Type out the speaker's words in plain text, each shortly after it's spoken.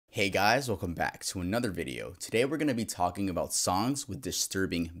Hey guys, welcome back to another video. Today we're going to be talking about songs with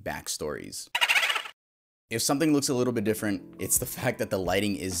disturbing backstories. If something looks a little bit different, it's the fact that the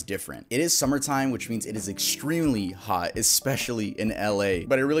lighting is different. It is summertime, which means it is extremely hot, especially in LA.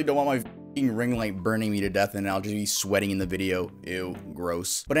 But I really don't want my ring light burning me to death and I'll just be sweating in the video. Ew,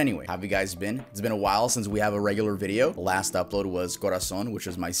 gross. But anyway, how have you guys been? It's been a while since we have a regular video. The last upload was Corazon, which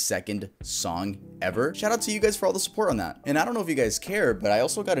was my second song ever. Shout out to you guys for all the support on that. And I don't know if you guys care, but I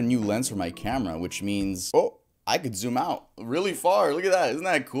also got a new lens for my camera, which means, oh, I could zoom out really far. Look at that. Isn't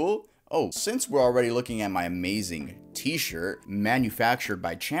that cool? Oh, since we're already looking at my amazing t-shirt manufactured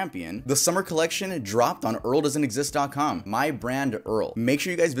by Champion, the summer collection dropped on wrld.com. My brand wrld. Make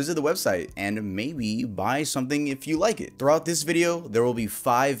sure you guys visit the website and maybe buy something if you like it. Throughout this video, there will be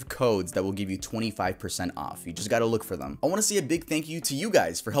 5 codes that will give you 25% off. You just gotta look for them. I want to say a big thank you to you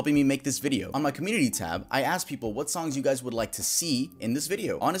guys for helping me make this video. On my community tab, I asked people what songs you guys would like to see in this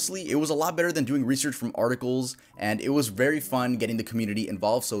video. Honestly, it was a lot better than doing research from articles, and it was very fun getting the community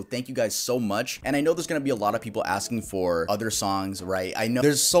involved, so thank you guys so much. And I know there's gonna be a lot of people asking for other songs, right? I know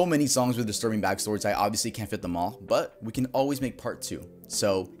there's so many songs with disturbing backstories, I obviously can't fit them all, but we can always make part 2.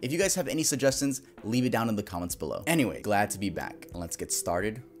 So if you guys have any suggestions, leave it down in the comments below. Anyway, glad to be back. Let's get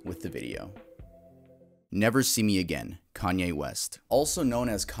started with the video. Never See Me Again, Kanye West. Also known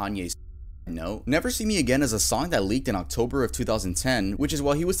as Kanye's No, Never See Me Again is a song that leaked in October of 2010, which is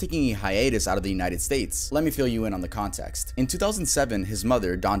while he was taking a hiatus out of the United States. Let me fill you in on the context. In 2007, his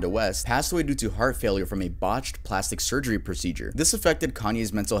mother, Donda West, passed away due to heart failure from a botched plastic surgery procedure. This affected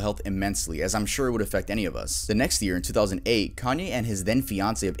Kanye's mental health immensely, as I'm sure it would affect any of us. The next year, in 2008, Kanye and his then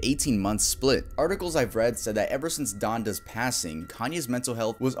fiance of 18 months split. Articles I've read said that ever since Donda's passing, Kanye's mental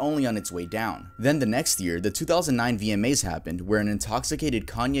health was only on its way down. Then the next year, the 2009 VMAs happened, where an intoxicated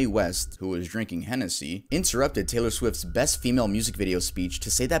Kanye West, who was drinking Hennessy, interrupted Taylor Swift's best female music video speech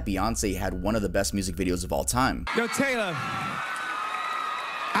to say that Beyonce had one of the best music videos of all time. Yo, Taylor,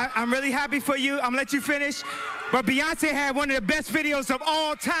 I'm really happy for you. I'm gonna let you finish, but Beyonce had one of the best videos of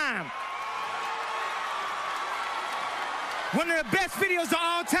all time. One of the best videos of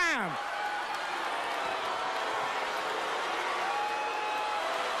all time.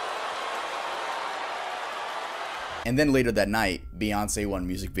 And then later that night, Beyonce won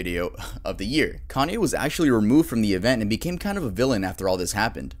Music Video of the Year. Kanye was actually removed from the event and became kind of a villain after all this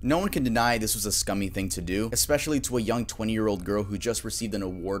happened. No one can deny this was a scummy thing to do, especially to a young 20-year-old girl who just received an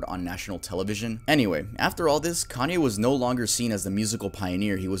award on national television. Anyway, after all this, Kanye was no longer seen as the musical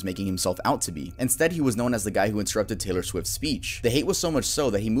pioneer he was making himself out to be. Instead, he was known as the guy who interrupted Taylor Swift's speech. The hate was so much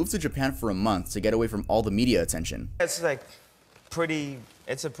so that he moved to Japan for a month to get away from all the media attention. It's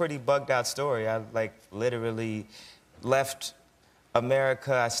a pretty bugged out story. I literally left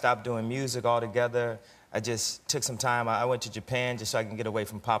America. I stopped doing music altogether. I just took some time. I went to Japan just so I can get away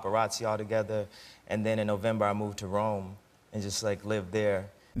from paparazzi altogether. And then in November, I moved to Rome and just lived there.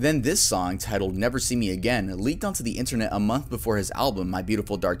 Then this song, titled Never See Me Again, leaked onto the internet a month before his album, My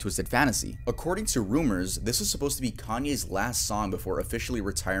Beautiful Dark Twisted Fantasy. According to rumors, this was supposed to be Kanye's last song before officially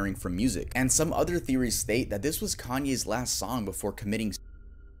retiring from music. And some other theories state that this was Kanye's last song before committing.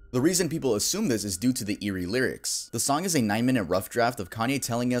 The reason people assume this is due to the eerie lyrics. The song is a 9-minute rough draft of Kanye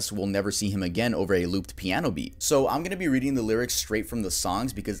telling us we'll never see him again over a looped piano beat. So I'm gonna be reading the lyrics straight from the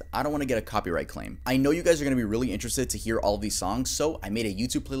songs because I don't want to get a copyright claim. I know you guys are gonna be really interested to hear all these songs, so I made a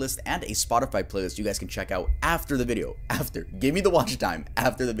YouTube playlist and a Spotify playlist you guys can check out after the video. Give me the watch time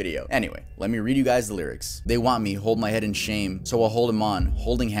after the video. Anyway, let me read you guys the lyrics. They want me, hold my head in shame, so I'll hold him on,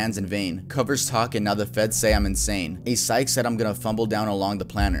 holding hands in vain. Covers talking, now the feds say I'm insane. A psych said I'm gonna fumble down along the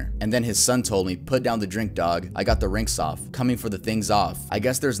planner. And then his son told me, put down the drink, dog. I got the rinks off, coming for the things off. I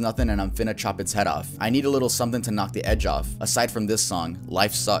guess there's nothing and I'm finna chop its head off. I need a little something to knock the edge off. Aside from this song,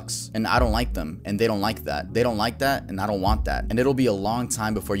 life sucks. And I don't like them, and they don't like that. They don't like that, and I don't want that. And it'll be a long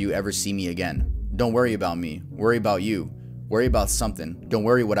time before you ever see me again. Don't worry about me, worry about you. Worry about something, don't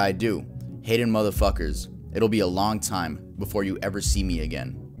worry what I do. Hating motherfuckers. It'll be a long time before you ever see me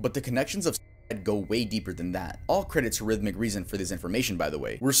again. But the connections of go way deeper than that. All credit to Rhythmic Reason for this information, by the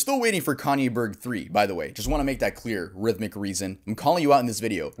way. We're still waiting for Kanye Berg 3, by the way. Just want to make that clear, Rhythmic Reason. I'm calling you out in this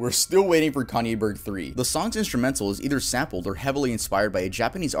video. We're still waiting for Kanye Berg 3. The song's instrumental is either sampled or heavily inspired by a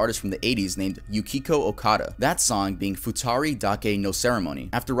Japanese artist from the 80s named Yukiko Okada. That song being Futari Dake no Ceremony.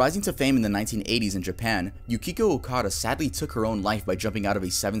 After rising to fame in the 1980s in Japan, Yukiko Okada sadly took her own life by jumping out of a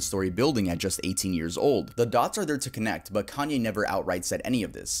 7-story building at just 18 years old. The dots are there to connect, but Kanye never outright said any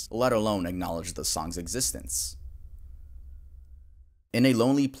of this, let alone acknowledge the song's existence. In a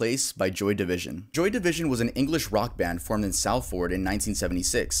Lonely Place by Joy Division. Joy Division was an English rock band formed in Salford in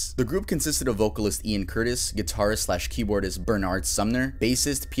 1976. The group consisted of vocalist Ian Curtis, guitarist/keyboardist Bernard Sumner,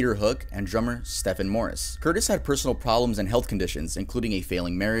 bassist Peter Hook, and drummer Stephen Morris. Curtis had personal problems and health conditions, including a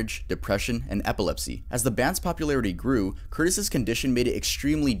failing marriage, depression, and epilepsy. As the band's popularity grew, Curtis's condition made it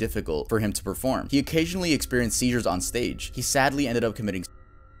extremely difficult for him to perform. He occasionally experienced seizures on stage. He sadly ended up committing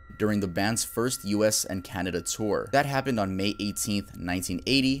during the band's first US and Canada tour. That happened on May 18th,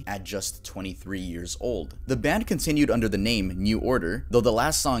 1980 at just 23 years old. The band continued under the name New Order, though the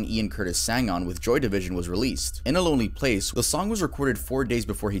last song Ian Curtis sang on with Joy Division was released. In a Lonely Place, the song was recorded 4 days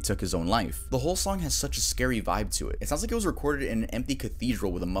before he took his own life. The whole song has such a scary vibe to it. It sounds like it was recorded in an empty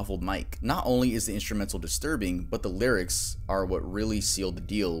cathedral with a muffled mic. Not only is the instrumental disturbing, but the lyrics are what really sealed the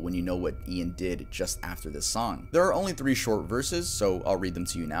deal when you know what Ian did just after this song. There are only 3 short verses, so I'll read them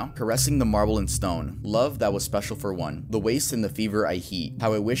to you now. Caressing the marble and stone, love that was special for one, the waste and the fever I heat,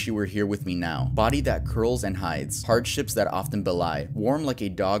 how I wish you were here with me now, body that curls and hides, hardships that often belie, warm like a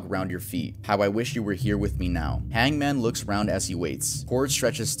dog round your feet, how I wish you were here with me now. Hangman looks round as he waits, cord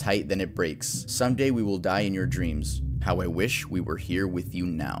stretches tight then it breaks, someday we will die in your dreams, how I wish we were here with you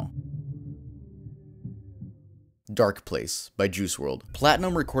now. Dark Place by Juice WRLD.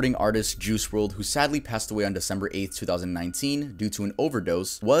 Platinum recording artist Juice WRLD, who sadly passed away on December 8th, 2019 due to an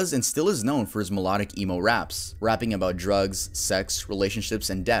overdose, was and still is known for his melodic emo raps, rapping about drugs, sex, relationships,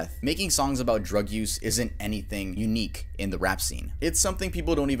 and death. Making songs about drug use isn't anything unique in the rap scene. It's something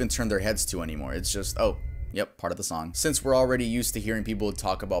people don't even turn their heads to anymore. It's just, oh, yep, part of the song. Since we're already used to hearing people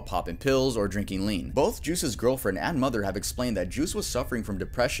talk about popping pills or drinking lean. Both Juice's girlfriend and mother have explained that Juice was suffering from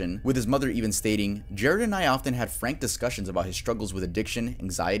depression, with his mother even stating, "Jared and I often had frank discussions about his struggles with addiction,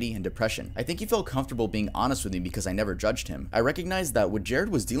 anxiety, and depression. I think he felt comfortable being honest with me because I never judged him. I recognized that what Jared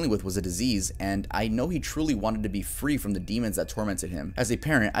was dealing with was a disease, and I know he truly wanted to be free from the demons that tormented him. As a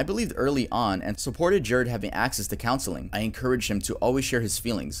parent, I believed early on and supported Jared having access to counseling. I encouraged him to always share his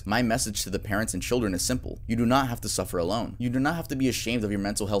feelings. My message to the parents and children is simple. You do not have to suffer alone. You do not have to be ashamed of your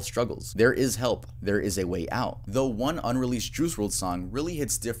mental health struggles. There is help. There is a way out." Though one unreleased Juice WRLD song really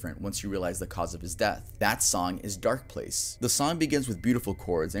hits different once you realize the cause of his death. That song is Dark Place. The song begins with beautiful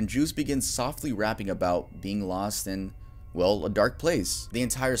chords, and Juice begins softly rapping about being lost in, well, a dark place. The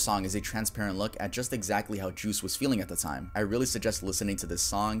entire song is a transparent look at just exactly how Juice was feeling at the time. I really suggest listening to this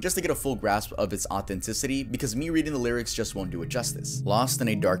song just to get a full grasp of its authenticity, because me reading the lyrics just won't do it justice. Lost in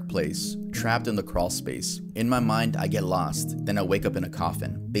a dark place, trapped in the crawl space. In my mind, I get lost, then I wake up in a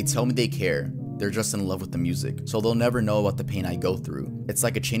coffin. They tell me they care. They're just in love with the music, so they'll never know about the pain I go through. It's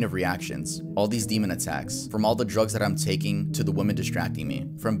like a chain of reactions. All these demon attacks, from all the drugs that I'm taking to the women distracting me.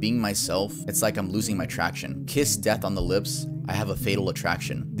 From being myself, it's like I'm losing my traction. Kiss death on the lips, I have a fatal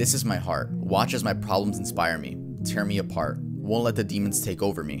attraction. This is my heart. Watch as my problems inspire me. Tear me apart. Won't let the demons take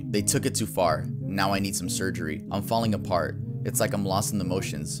over me. They took it too far. Now I need some surgery. I'm falling apart. It's like I'm lost in the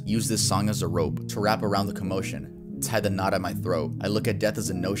motions. Use this song as a rope to wrap around the commotion. Tie the knot at my throat. I look at death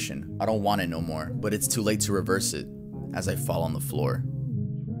as a notion. I don't want it no more, but it's too late to reverse it as I fall on the floor.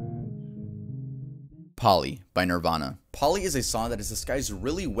 Polly by Nirvana. Polly is a song that is disguised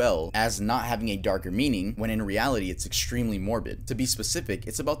really well as not having a darker meaning, when in reality it's extremely morbid. To be specific,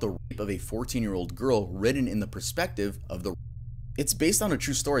 it's about the rape of a 14-year-old girl written in the perspective of the It's based on a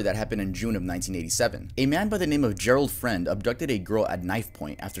true story that happened in June of 1987. A man by the name of Gerald Friend abducted a girl at knife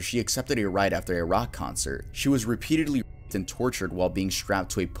point after she accepted a ride after a rock concert. She was repeatedly and tortured while being strapped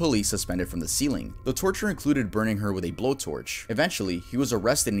to a pulley suspended from the ceiling. The torture included burning her with a blowtorch. Eventually, he was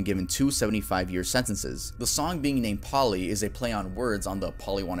arrested and given 2 75-year sentences. The song being named Polly is a play on words on the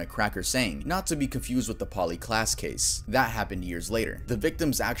Polly want a cracker saying, not to be confused with the Polly class case. That happened years later. The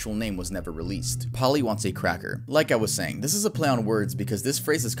victim's actual name was never released. Polly wants a cracker. Like I was saying, this is a play on words because this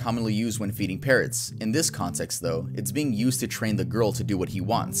phrase is commonly used when feeding parrots. In this context though, it's being used to train the girl to do what he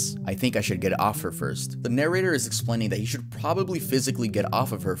wants. I think I should get off her first. The narrator is explaining that he should probably physically get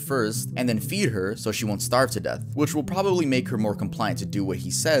off of her first and then feed her so she won't starve to death, which will probably make her more compliant to do what he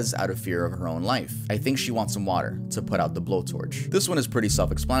says out of fear of her own life. I think she wants some water to put out the blowtorch. This one is pretty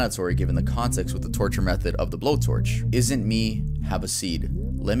self-explanatory given the context with the torture method of the blowtorch. Isn't me, have a seed.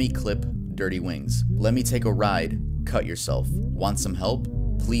 Let me clip dirty wings. Let me take a ride, cut yourself. Want some help?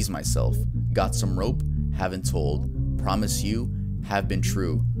 Please myself. Got some rope? Haven't told. Promise you, have been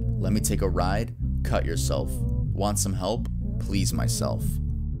true. Let me take a ride, cut yourself. Want some help? Please myself.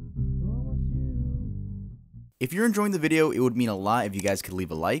 If you're enjoying the video, it would mean a lot if you guys could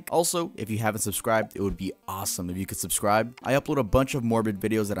leave a like. Also, if you haven't subscribed, it would be awesome if you could subscribe. I upload a bunch of morbid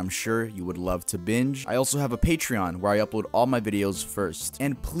videos that I'm sure you would love to binge. I also have a Patreon where I upload all my videos first.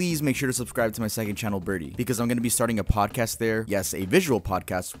 And please make sure to subscribe to my second channel, Bertie, because I'm going to be starting a podcast there. Yes, a visual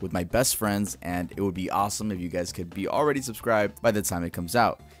podcast with my best friends, and it would be awesome if you guys could be already subscribed by the time it comes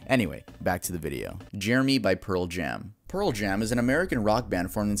out. Anyway, back to the video. Jeremy by Pearl Jam. Pearl Jam is an American rock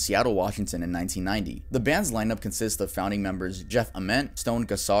band formed in Seattle, Washington in 1990. The band's lineup consists of founding members Jeff Ament, Stone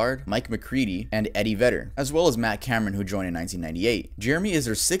Gossard, Mike McCready, and Eddie Vedder, as well as Matt Cameron, who joined in 1998. Jeremy is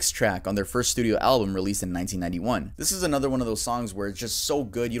their 6th track on their first studio album released in 1991. This is another one of those songs where it's just so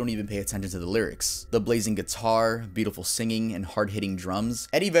good you don't even pay attention to the lyrics. The blazing guitar, beautiful singing, and hard-hitting drums.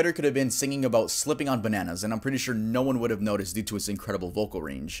 Eddie Vedder could have been singing about slipping on bananas, and I'm pretty sure no one would have noticed due to his incredible vocal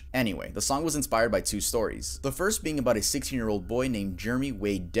range. Anyway, the song was inspired by 2 stories. The first being about a 16-year-old boy named Jeremy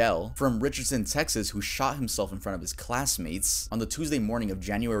Wade Dell from Richardson, Texas, who shot himself in front of his classmates on the Tuesday morning of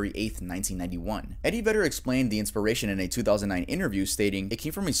January 8th, 1991. Eddie Vedder explained the inspiration in a 2009 interview, stating, "It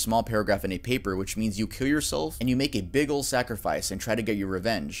came from a small paragraph in a paper, which means you kill yourself and you make a big ol' sacrifice and try to get your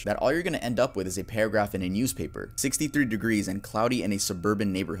revenge. That all you're gonna end up with is a paragraph in a newspaper, 63 degrees and cloudy in a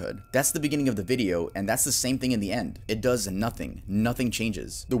suburban neighborhood." That's the beginning of the video, and that's the same thing in the end. It does nothing. Nothing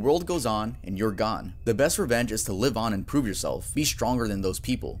changes. The world goes on and you're gone. The best revenge is to live on and prove yourself, be stronger than those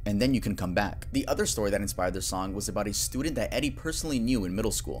people, and then you can come back. The other story that inspired the song was about a student that Eddie personally knew in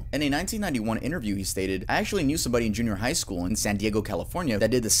middle school. In a 1991 interview, he stated, "I actually knew somebody in junior high school in San Diego, California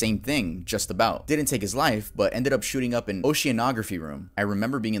that did the same thing, just about. Didn't take his life, but ended up shooting up an oceanography room. I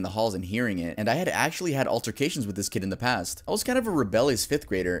remember being in the halls and hearing it, and I had actually had altercations with this kid in the past. I was kind of a rebellious 5th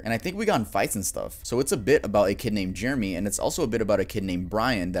grader, and I think we got in fights and stuff." So it's a bit about a kid named Jeremy, and it's also a bit about a kid named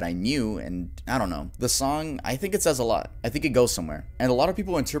Brian that I knew, and I don't know. The song, I think it says a lot. I think it goes somewhere. And a lot of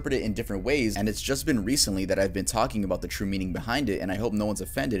people interpret it in different ways, and it's just been recently that I've been talking about the true meaning behind it, and I hope no one's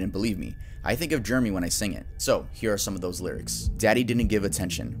offended, and believe me, I think of Jeremy when I sing it. So, here are some of those lyrics. Daddy didn't give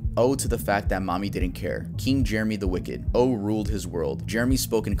attention. Oh, to the fact that mommy didn't care. King Jeremy the wicked. Oh, ruled his world. Jeremy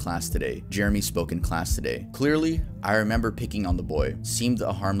spoke in class today. Jeremy spoke in class today. Clearly, I remember picking on the boy. Seemed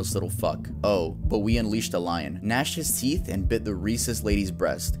a harmless little fuck. Oh, but we unleashed a lion. Gnashed his teeth and bit the rhesus lady's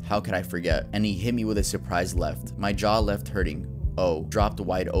breast. How could I forget? And he hit me with a surprise left. My jaw left hurting. Oh, dropped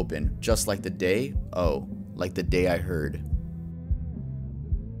wide open. Just like the day? Oh, like the day I heard.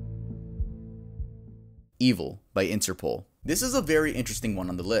 Evil by Interpol. This is a very interesting one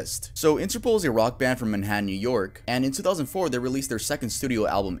on the list. So Interpol is a rock band from Manhattan, New York, and in 2004 they released their 2nd studio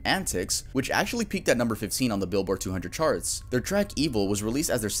album, Antics, which actually peaked at number 15 on the Billboard 200 charts. Their track Evil was released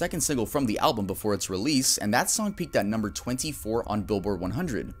as their 2nd single from the album before its release, and that song peaked at number 24 on Billboard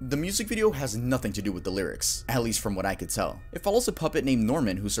 100. The music video has nothing to do with the lyrics, at least from what I could tell. It follows a puppet named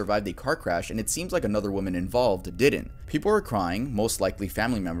Norman who survived a car crash, and it seems like another woman involved didn't. People are crying, most likely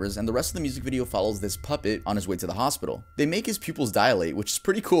family members, and the rest of the music video follows this puppet on his way to the hospital. They make his pupils dilate, which is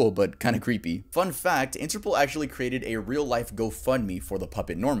pretty cool, but kinda creepy. Fun fact, Interpol actually created a real-life GoFundMe for the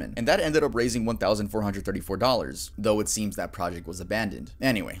puppet Norman, and that ended up raising $1,434, though it seems that project was abandoned.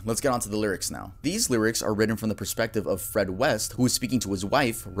 Anyway, let's get on to the lyrics now. These lyrics are written from the perspective of Fred West, who is speaking to his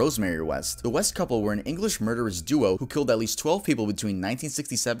wife, Rosemary West. The West couple were an English murderous duo who killed at least 12 people between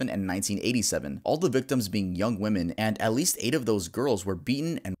 1967 and 1987, all the victims being young women, and at least 8 of those girls were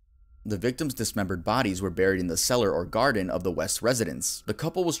beaten and the victims' dismembered bodies were buried in the cellar or garden of the West residence. The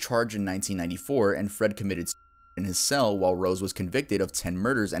couple was charged in 1994, and Fred committed in his cell while Rose was convicted of 10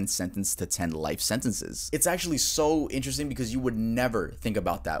 murders and sentenced to 10 life sentences. It's actually so interesting because you would never think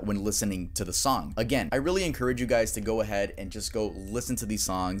about that when listening to the song. Again, I really encourage you guys to go ahead and just go listen to these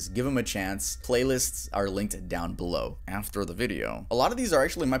songs, give them a chance. Playlists are linked down below after the video. A lot of these are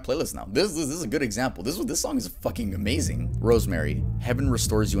actually in my playlist now. This is a good example. This song is fucking amazing. Rosemary, heaven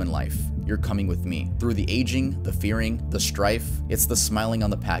restores you in life. You're coming with me. Through the aging, the fearing, the strife, it's the smiling on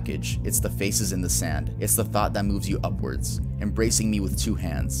the package. It's the faces in the sand. It's the thought that moves you upwards, embracing me with 2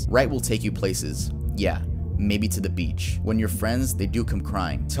 hands. Right will take you places. Yeah, maybe to the beach. When your friends, they do come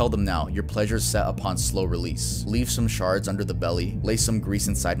crying. Tell them now, your pleasure's set upon slow release. Leave some shards under the belly. Lay some grease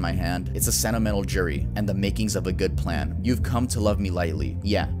inside my hand. It's a sentimental jury, and the makings of a good plan. You've come to love me lightly.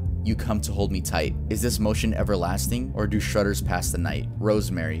 Yeah, you come to hold me tight. Is this motion everlasting, or do shudders pass the night?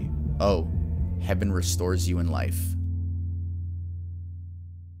 Rosemary, oh, heaven restores you in life.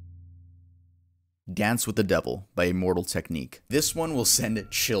 Dance with the Devil by Immortal Technique. This one will send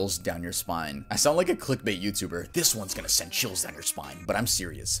chills down your spine. I sound like a clickbait YouTuber. This one's gonna send chills down your spine, but I'm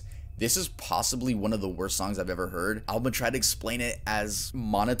serious. This is possibly one of the worst songs I've ever heard. I'm gonna try to explain it as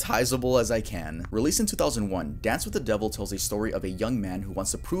monetizable as I can. Released in 2001, Dance with the Devil tells a story of a young man who wants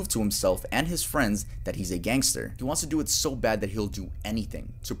to prove to himself and his friends that he's a gangster. He wants to do it so bad that he'll do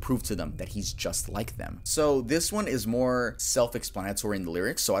anything to prove to them that he's just like them. So this one is more self-explanatory in the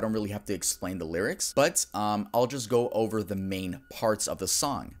lyrics, so I don't really have to explain the lyrics, but I'll just go over the main parts of the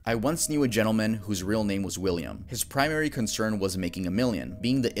song. I once knew a gentleman whose real name was William. His primary concern was making a million,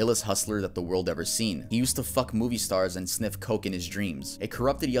 being the illest hustler that the world ever seen. He used to fuck movie stars and sniff coke in his dreams. A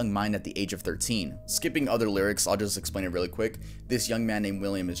corrupted young mind at the age of 13. Skipping other lyrics, I'll just explain it really quick. This young man named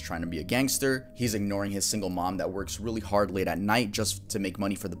William is trying to be a gangster. He's ignoring his single mom that works really hard late at night just to make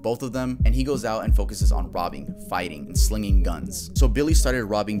money for the both of them, and he goes out and focuses on robbing, fighting, and slinging guns. So Billy started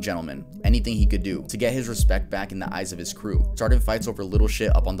robbing gentlemen, anything he could do, to get his respect back in the eyes of his crew. Started fights over little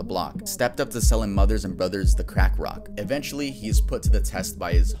shit up on the block. Stepped up to selling mothers and brothers the crack rock. Eventually, he is put to the test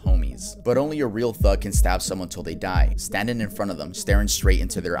by his homies. But only a real thug can stab someone till they die, standing in front of them, staring straight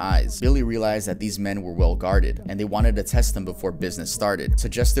into their eyes. Billy realized that these men were well guarded, and they wanted to test him before business started.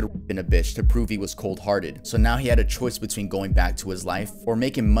 Suggested in a bitch to prove he was cold-hearted. So now he had a choice between going back to his life or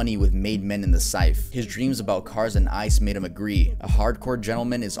making money with made men in the Scythe. His dreams about cars and ice made him agree. A hardcore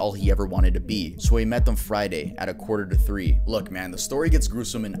gentleman is all he ever wanted to be. So he met them Friday at 2:45. Look, man, the story gets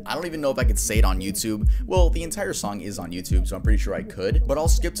gruesome, and I don't even know if I could say it on YouTube. Well, the entire song is on YouTube, so I'm pretty sure I could, but I'll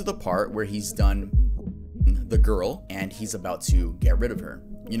skip to the part where he's done the girl and he's about to get rid of her.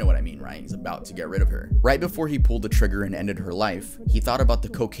 You know what I mean, right? He's about to get rid of her. Right before he pulled the trigger and ended her life, he thought about the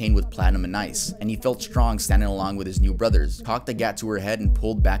cocaine with platinum and ice, and he felt strong standing along with his new brothers. Cocked the gat to her head and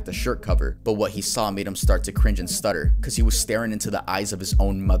pulled back the shirt cover, but what he saw made him start to cringe and stutter, cause he was staring into the eyes of his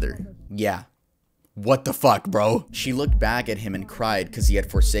own mother. Yeah. What the fuck, bro? She looked back at him and cried because he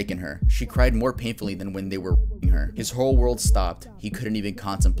had forsaken her. She cried more painfully than when they were her. His whole world stopped. He couldn't even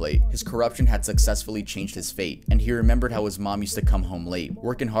contemplate. His corruption had successfully changed his fate, and he remembered how his mom used to come home late,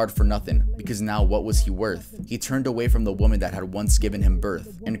 working hard for nothing, because now what was he worth? He turned away from the woman that had once given him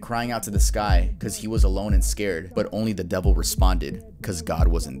birth, and crying out to the sky because he was alone and scared, but only the devil responded, because God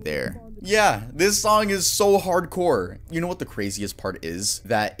wasn't there. Yeah, this song is so hardcore. You know what the craziest part is?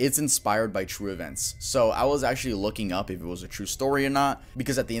 That it's inspired by true events. So I was actually looking up if it was a true story or not,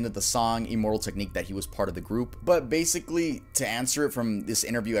 because at the end of the song, Immortal Technique, that he was part of the group. But basically, to answer it from this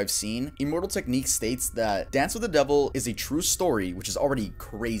interview I've seen, Immortal Technique states that Dance with the Devil is a true story, which is already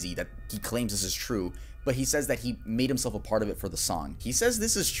crazy that he claims this is true. But he says that he made himself a part of it for the song. He says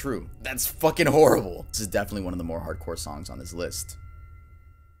this is true. That's fucking horrible. This is definitely one of the more hardcore songs on this list.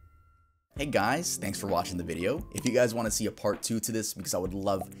 Hey guys, thanks for watching the video. If you guys want to see a part 2 to this, because I would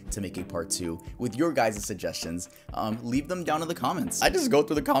love to make a part 2 with your guys' suggestions, leave them down in the comments. I just go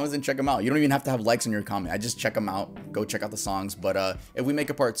through the comments and check them out. You don't even have to have likes on your comment. I just check them out, go check out the songs. But if we make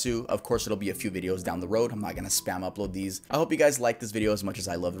a part 2, of course it'll be a few videos down the road. I'm not gonna spam upload these. I hope you guys like this video as much as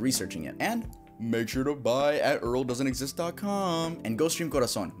I love researching it. And make sure to buy at wrld.doesn'texist.com and go stream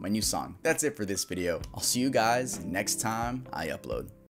Corazon, my new song. That's it for this video. I'll see you guys next time I upload.